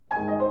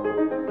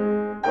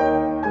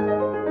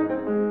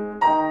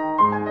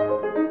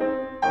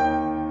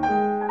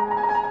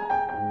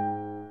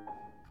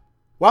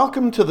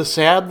Welcome to the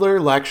Sadler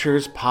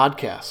Lectures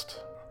podcast.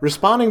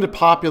 Responding to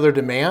popular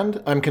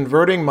demand, I'm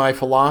converting my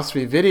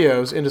philosophy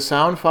videos into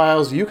sound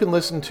files you can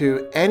listen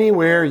to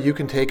anywhere you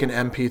can take an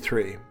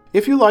MP3.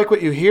 If you like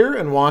what you hear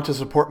and want to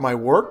support my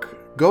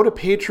work, go to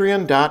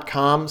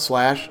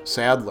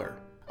patreon.com/Sadler.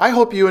 I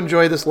hope you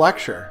enjoy this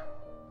lecture.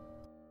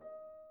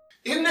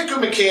 In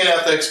Nicomachean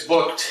Ethics,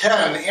 Book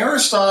 10,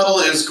 Aristotle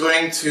is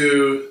going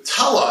to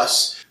tell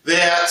us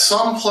that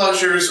some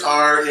pleasures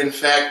are, in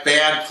fact,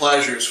 bad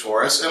pleasures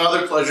for us, and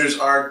other pleasures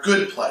are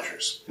good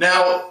pleasures.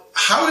 Now,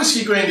 how is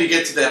he going to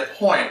get to that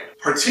point,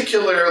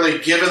 particularly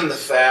given the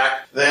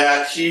fact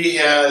that he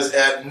has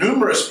at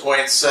numerous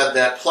points said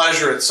that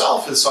pleasure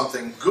itself is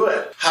something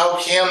good? How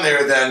can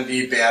there then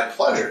be bad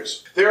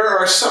pleasures? There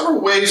are several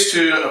ways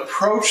to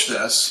approach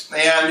this,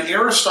 and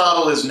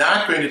Aristotle is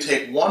not going to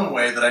take one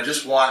way that I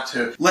just want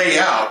to lay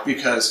out,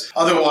 because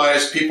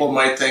otherwise people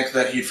might think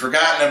that he'd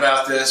forgotten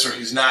about this or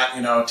he's not,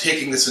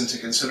 taking this into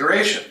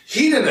consideration.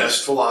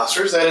 Hedonist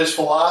philosophers, that is,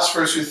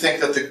 philosophers who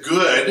think that the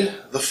good,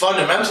 the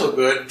fundamental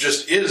good,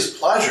 just is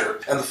pleasure,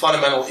 and the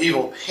fundamental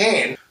evil,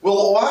 pain,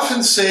 will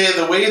often say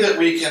the way that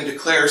we can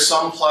declare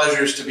some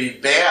pleasures to be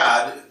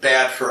bad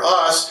for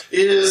us,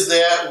 is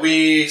that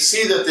we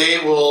see that they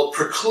will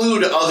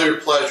preclude other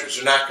pleasures.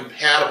 They're not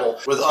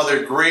compatible with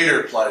other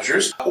greater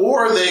pleasures,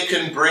 or they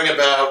can bring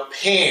about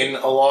pain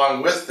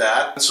along with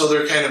that. And so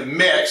they're kind of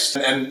mixed,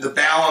 and the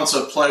balance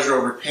of pleasure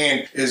over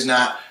pain is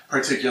not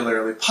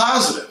particularly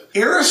positive.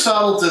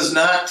 Aristotle does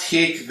not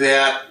take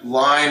that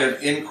line of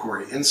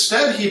inquiry.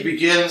 Instead, he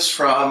begins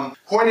from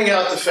pointing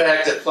out the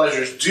fact that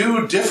pleasures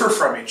do differ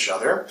from each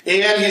other,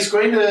 and he's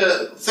going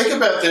to think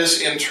about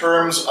this in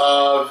terms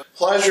of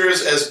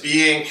pleasures as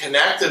being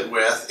connected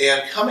with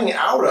and coming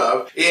out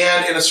of,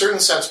 and in a certain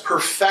sense,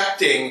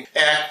 perfecting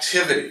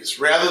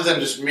activities, rather than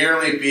just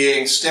merely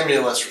being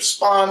stimulus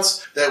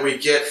response that we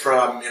get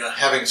from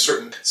having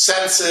certain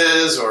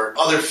senses or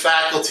other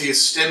faculties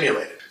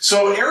stimulated.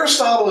 So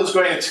Aristotle is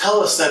going to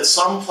tell us that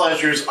some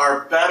pleasures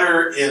are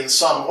better in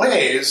some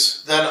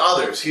ways than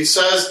others. He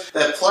says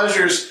that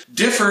pleasures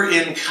differ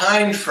in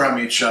kind from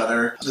each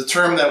other. The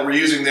term that we're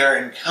using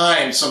there, in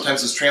kind,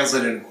 sometimes is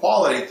translated in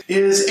quality,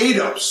 is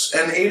eidos.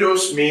 And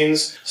eidos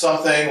means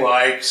something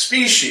like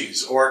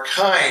species or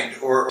kind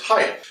or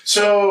type.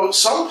 So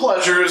some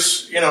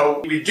pleasures,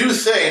 we do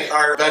think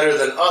are better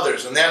than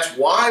others, and that's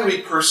why we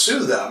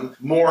pursue them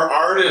more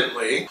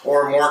ardently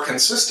or more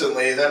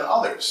consistently than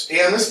others.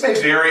 And this may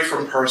vary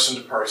from person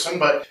to person,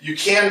 but you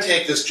can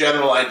take this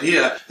general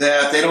idea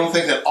that they don't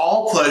think that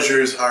all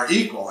pleasures are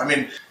equal. I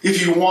mean,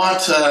 if you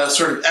want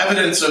sort of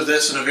evidence of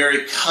this in a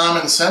very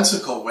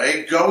commonsensical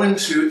way, go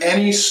into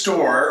any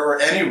store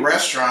or any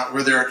restaurant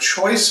where there are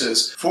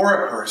choices for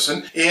a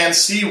person and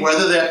see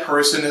whether that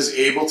person is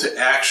able to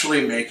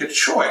actually make a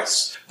choice.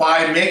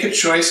 By make a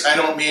choice, I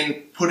don't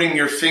mean putting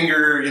your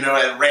finger,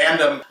 at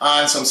random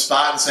on some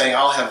spot and saying,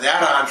 I'll have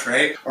that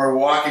entree, or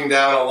walking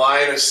down a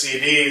line of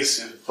CDs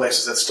in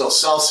places that still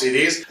sell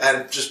CDs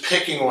and just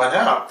picking one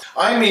out.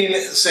 I mean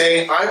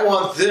saying, I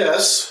want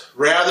this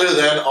rather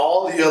than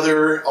all the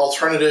other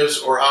alternatives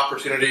or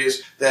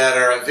opportunities that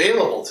are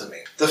available to me.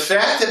 The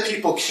fact that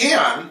people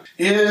can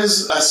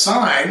is a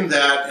sign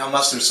that,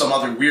 unless there's some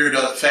other weird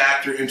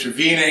factor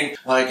intervening,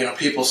 like,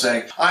 people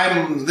saying,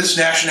 I'm this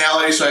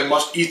nationality, so I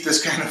must eat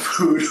this kind of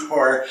food,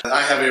 or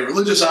I have a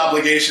religious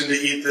obligation to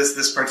eat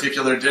this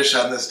particular dish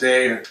on this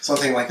day, or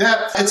something like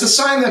that. It's a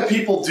sign that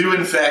people do,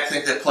 in fact,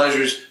 think that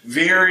pleasures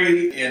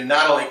vary in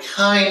not only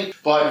kind,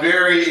 but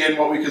vary in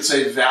what we could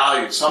say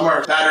value. Some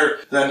are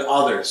better than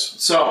others.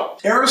 So,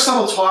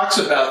 Aristotle talks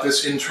about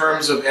this in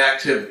terms of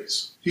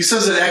activities. He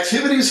says that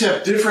activities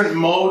have different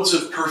modes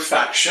of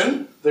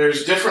perfection.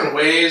 There's different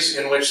ways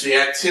in which the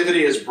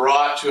activity is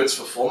brought to its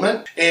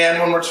fulfillment. And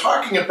when we're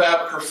talking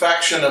about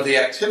perfection of the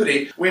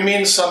activity, we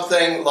mean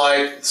something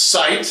like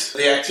sight,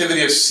 the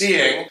activity of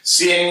seeing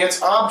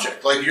its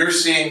object, like you're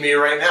seeing me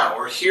right now,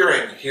 or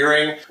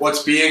hearing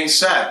what's being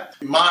said.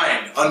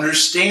 Mind,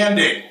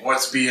 understanding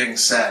what's being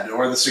said,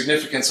 or the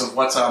significance of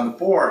what's on the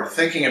board,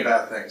 thinking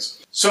about things.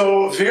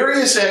 So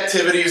various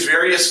activities,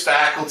 various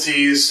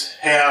faculties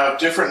have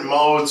different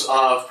modes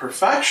of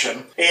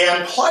perfection,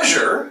 and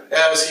pleasure,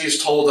 as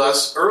he's told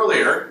us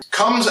earlier,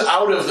 comes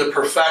out of the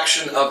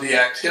perfection of the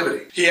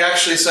activity. He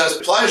actually says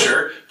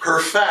pleasure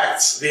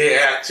perfects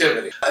the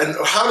activity. And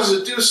how does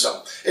it do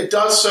so? It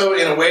does so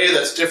in a way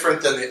that's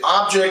different than the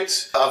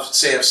object of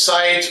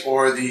sight,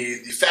 or the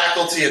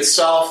faculty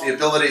itself, the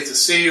ability to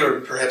see,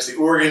 or perhaps the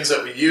organs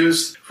that we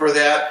use for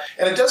that.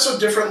 And it does so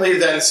differently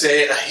than,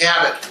 say, a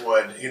habit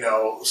would,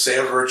 say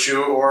a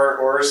virtue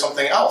or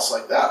something else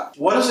like that.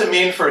 What does it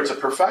mean for it to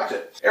perfect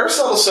it?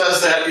 Aristotle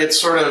says that it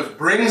sort of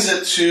brings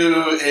it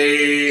to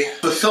a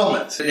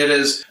fulfillment. It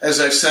is, as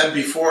I've said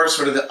before,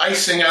 sort of the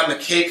icing on the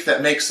cake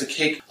that makes the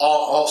cake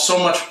all so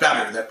much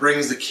better, that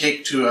brings the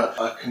cake to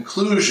a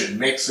conclusion,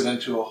 makes it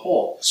into a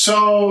whole.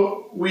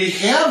 So we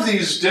have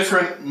these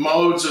different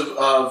modes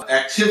of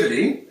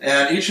activity,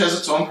 and each has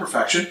its own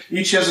perfection,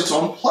 each has its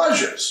own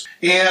pleasures.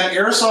 And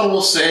Aristotle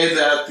will say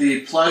that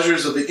the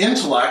pleasures of the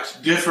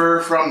intellect differ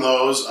differ from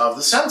those of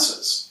the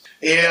senses.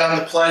 And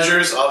the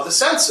pleasures of the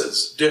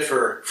senses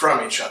differ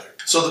from each other.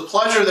 So the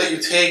pleasure that you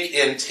take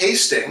in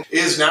tasting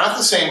is not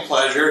the same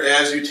pleasure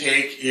as you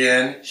take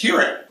in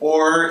hearing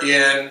or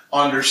in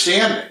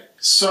understanding.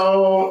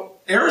 So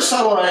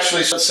Aristotle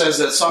actually says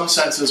that some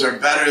senses are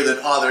better than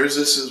others.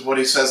 This is what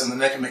he says in the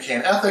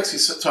Nicomachean Ethics.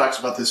 He talks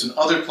about this in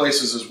other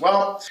places as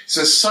well. He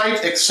says,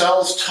 sight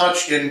excels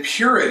touch in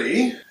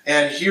purity,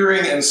 and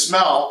hearing and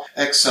smell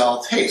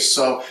excel taste.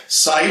 So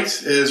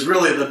sight is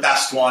really the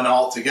best one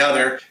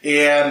altogether.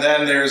 And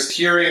then there's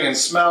hearing and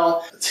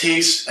smell.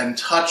 Taste and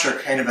touch are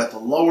kind of at the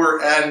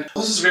lower end.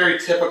 This is very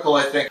typical,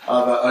 I think,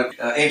 of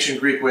an ancient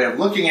Greek way of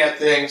looking at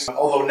things.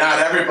 Although not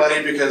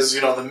everybody, because,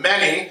 the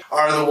many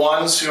are the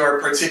ones who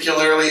are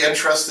particularly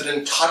interested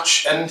in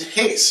touch and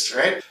taste,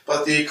 right?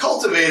 But the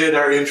cultivated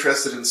are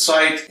interested in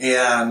sight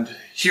and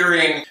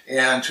hearing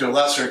and, to a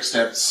lesser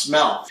extent,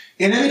 smell.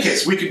 In any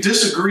case, we could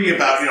disagree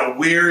about,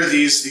 where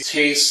these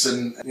tastes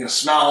and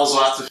smells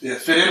ought to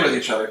fit in with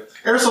each other.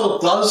 Aristotle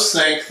does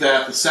think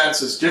that the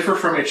senses differ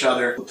from each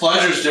other, the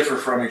pleasures differ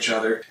from each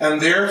other, and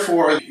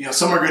therefore,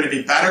 some are going to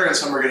be better and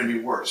some are going to be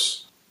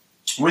worse.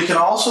 We can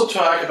also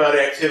talk about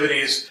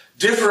activities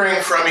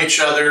differing from each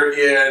other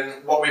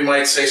in what we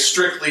might say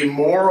strictly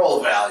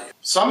moral value.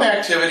 Some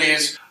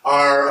activities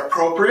are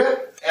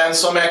appropriate and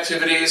some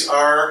activities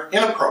are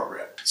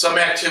inappropriate. Some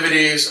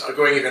activities,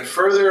 going even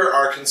further,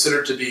 are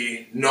considered to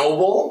be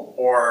noble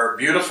or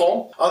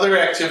beautiful. Other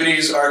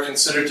activities are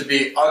considered to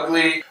be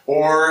ugly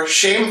or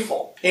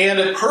shameful. And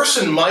a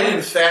person might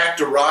in fact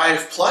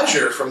derive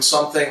pleasure from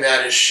something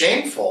that is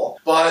shameful,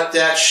 but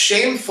that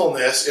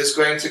shamefulness is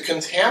going to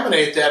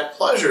contaminate that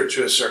pleasure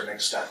to a certain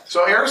extent.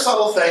 So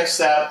Aristotle thinks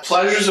that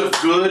pleasures of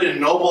good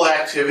and noble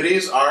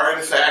activities are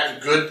in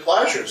fact good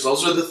pleasures.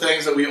 Those are the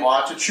things that we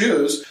ought to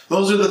choose.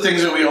 Those are the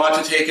things that we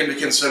ought to take into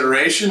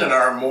consideration in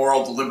our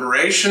moral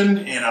deliberation,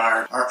 in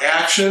our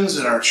actions,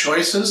 in our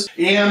choices.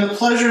 And the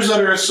pleasures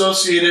that are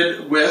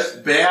associated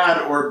with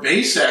bad or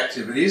base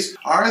activities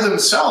are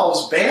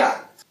themselves bad.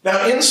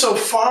 Now,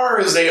 insofar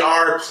as they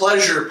are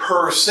pleasure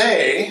per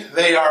se,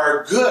 they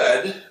are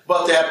good,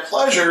 but that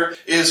pleasure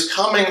is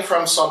coming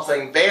from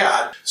something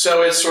bad,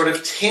 so it's sort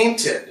of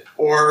tainted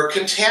or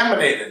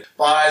contaminated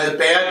by the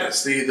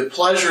badness. The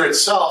pleasure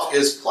itself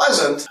is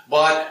pleasant,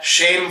 but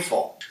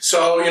shameful.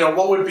 So,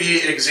 what would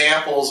be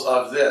examples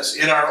of this?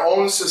 In our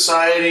own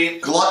society,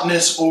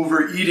 gluttonous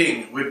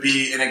overeating would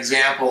be an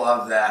example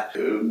of that.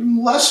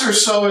 Lesser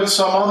so in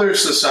some other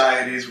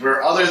societies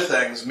where other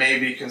things may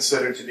be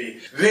considered to be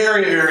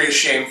very, very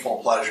shameful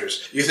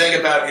pleasures. You think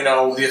about,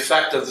 the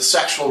effect of the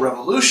sexual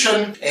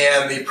revolution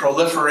and the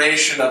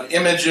proliferation of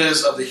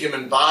images of the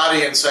human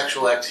body and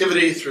sexual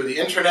activity through the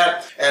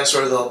internet and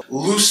sort of the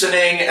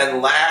loosening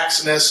and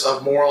laxness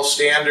of moral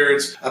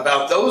standards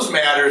about those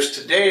matters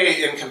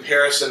today in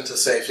comparison to,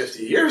 say,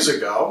 50 years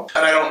ago.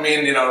 And I don't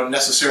mean,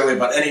 necessarily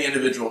about any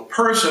individual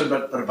person,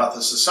 but about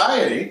the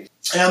society.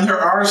 And there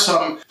are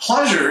some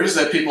pleasures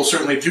that people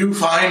certainly do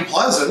find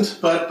pleasant,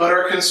 but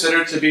are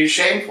considered to be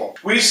shameful.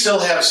 We still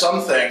have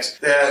some things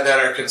that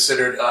are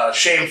considered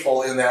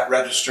shameful in that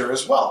register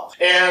as well.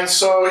 And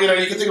so,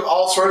 you can think of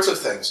all sorts of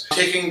things.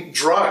 Taking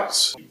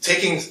drugs,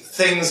 taking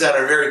things that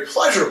are very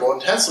pleasurable,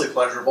 intensely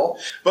pleasurable,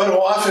 but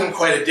often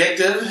quite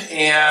addictive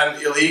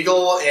and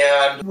illegal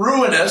and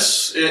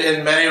ruinous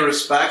in many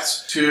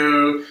respects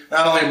to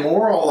not only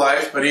moral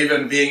life, but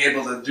even being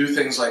able to do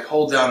things like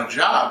hold down a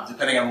job,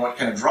 depending on what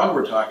kind of drug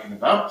we're talking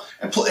about.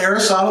 And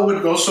Aristotle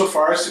would go so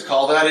far as to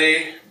call that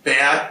a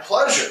bad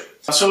pleasure.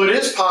 So it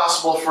is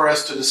possible for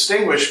us to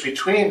distinguish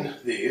between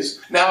these.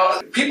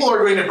 Now, people are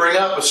going to bring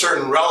up a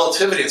certain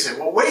relativity and say,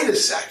 well, wait a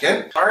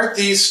second, aren't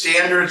these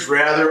standards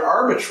rather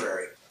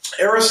arbitrary?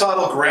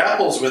 Aristotle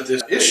grapples with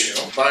this issue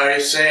by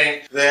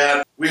saying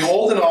that we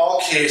hold in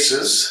all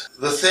cases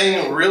the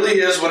thing really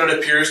is what it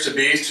appears to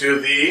be to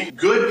the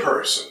good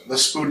person, the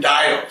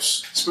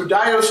spoudios.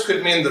 Spoudios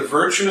could mean the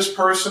virtuous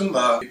person,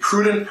 the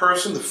prudent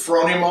person, the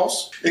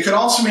phronimos. It could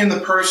also mean the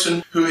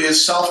person who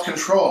is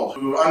self-controlled,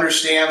 who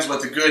understands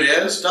what the good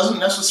is, doesn't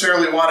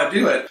necessarily want to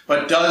do it,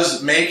 but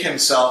does make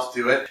himself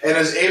do it, and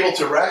is able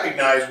to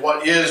recognize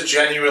what is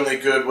genuinely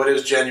good, what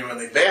is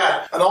genuinely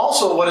bad, and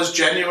also what is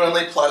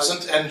genuinely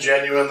pleasant and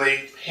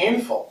genuinely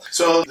painful.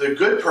 So the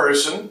good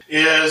person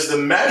is the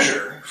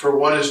measure for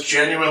what is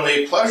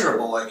genuinely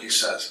pleasurable, like he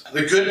says.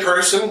 The good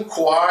person,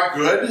 qua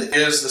good,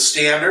 is the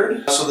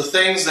standard. So the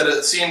things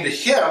that seem to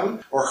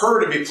him or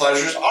her to be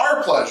pleasures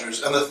are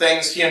pleasures, and the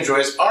things he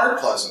enjoys are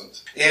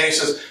pleasant. And he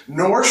says,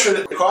 nor should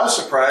it cause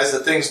surprise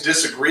that things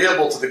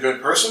disagreeable to the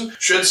good person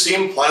should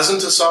seem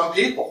pleasant to some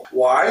people.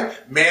 Why?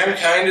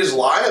 Mankind is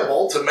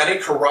liable to many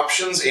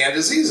corruptions and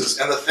diseases,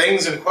 and the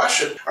things in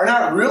question are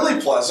not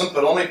really pleasant,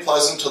 but only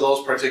pleasant to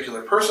those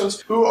particular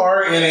persons who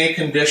are in a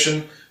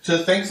condition to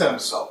think them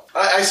so.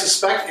 I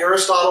suspect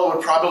Aristotle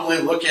would probably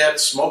look at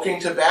smoking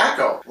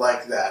tobacco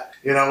like that.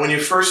 When you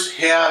first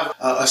have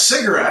a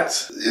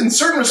cigarette, in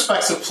certain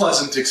respects a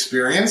pleasant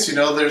experience.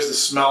 There's the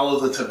smell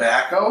of the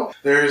tobacco.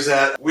 There's that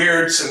that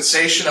weird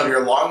sensation of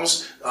your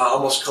lungs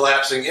almost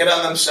collapsing in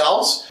on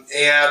themselves.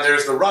 And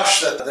there's the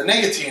rush that the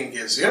nicotine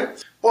gives you.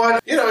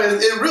 But,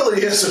 it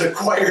really is an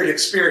acquired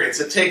experience.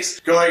 It takes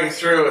going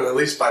through, and at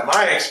least by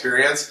my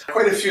experience,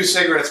 quite a few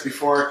cigarettes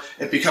before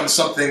it becomes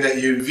something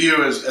that you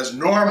view as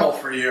normal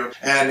for you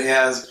and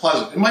as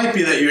pleasant. It might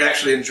be that you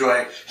actually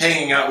enjoy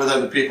hanging out with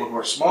other people who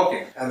are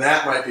smoking, and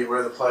that might be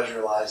where the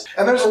pleasure lies.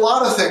 And there's a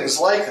lot of things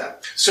like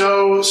that.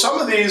 So some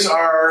of these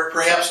are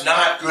perhaps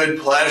not good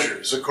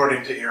pleasures,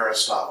 according to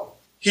Aristotle.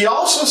 He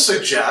also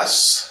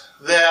suggests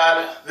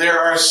that there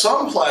are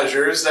some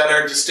pleasures that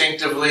are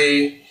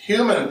distinctively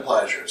human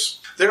pleasures.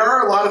 There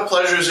are a lot of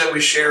pleasures that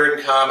we share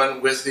in common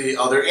with the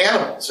other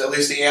animals, at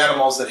least the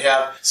animals that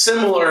have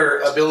similar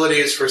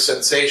abilities for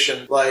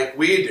sensation like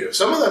we do.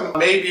 Some of them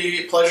may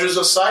be pleasures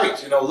of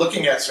sight,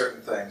 looking at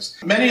certain things.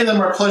 Many of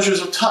them are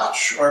pleasures of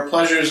touch or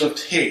pleasures of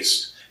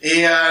taste.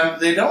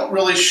 And they don't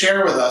really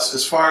share with us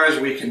as far as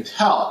we can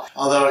tell.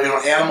 Although,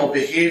 animal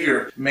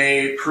behavior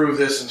may prove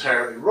this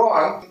entirely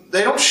wrong.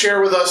 They don't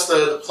share with us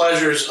the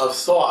pleasures of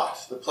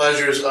thought, the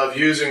pleasures of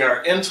using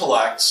our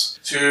intellects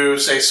to,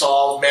 say,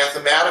 solve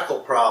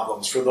mathematical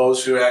problems for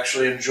those who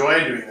actually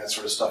enjoy doing that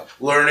sort of stuff.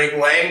 Learning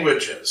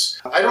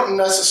languages. I don't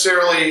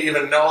necessarily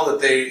even know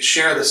that they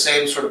share the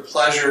same sort of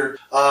pleasure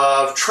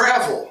of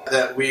travel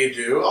that we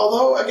do.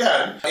 Although,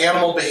 again,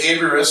 animal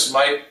behaviorists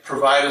might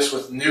provide us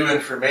with new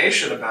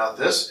information about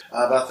this,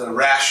 about the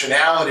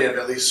rationality of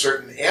at least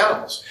certain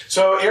animals.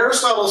 So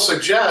Aristotle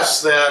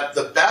suggests that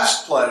the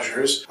best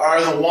pleasures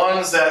are the ones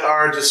that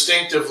are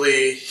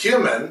distinctively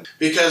human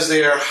because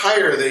they are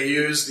higher. They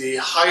use the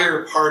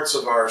higher parts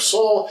of our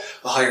soul,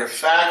 the higher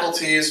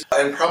faculties,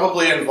 and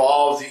probably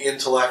involve the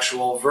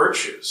intellectual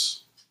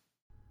virtues.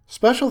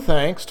 Special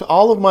thanks to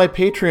all of my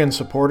Patreon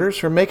supporters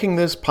for making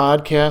this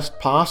podcast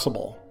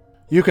possible.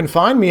 You can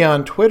find me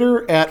on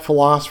Twitter at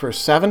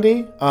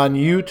Philosopher70, on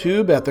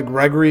YouTube at the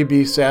Gregory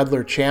B.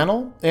 Sadler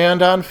channel,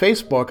 and on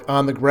Facebook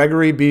on the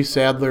Gregory B.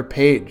 Sadler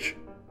page.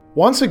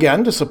 Once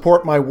again, to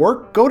support my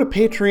work, go to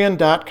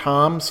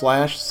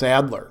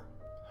patreon.com/Sadler.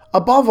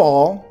 Above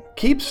all,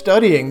 keep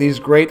studying these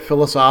great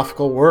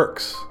philosophical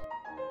works.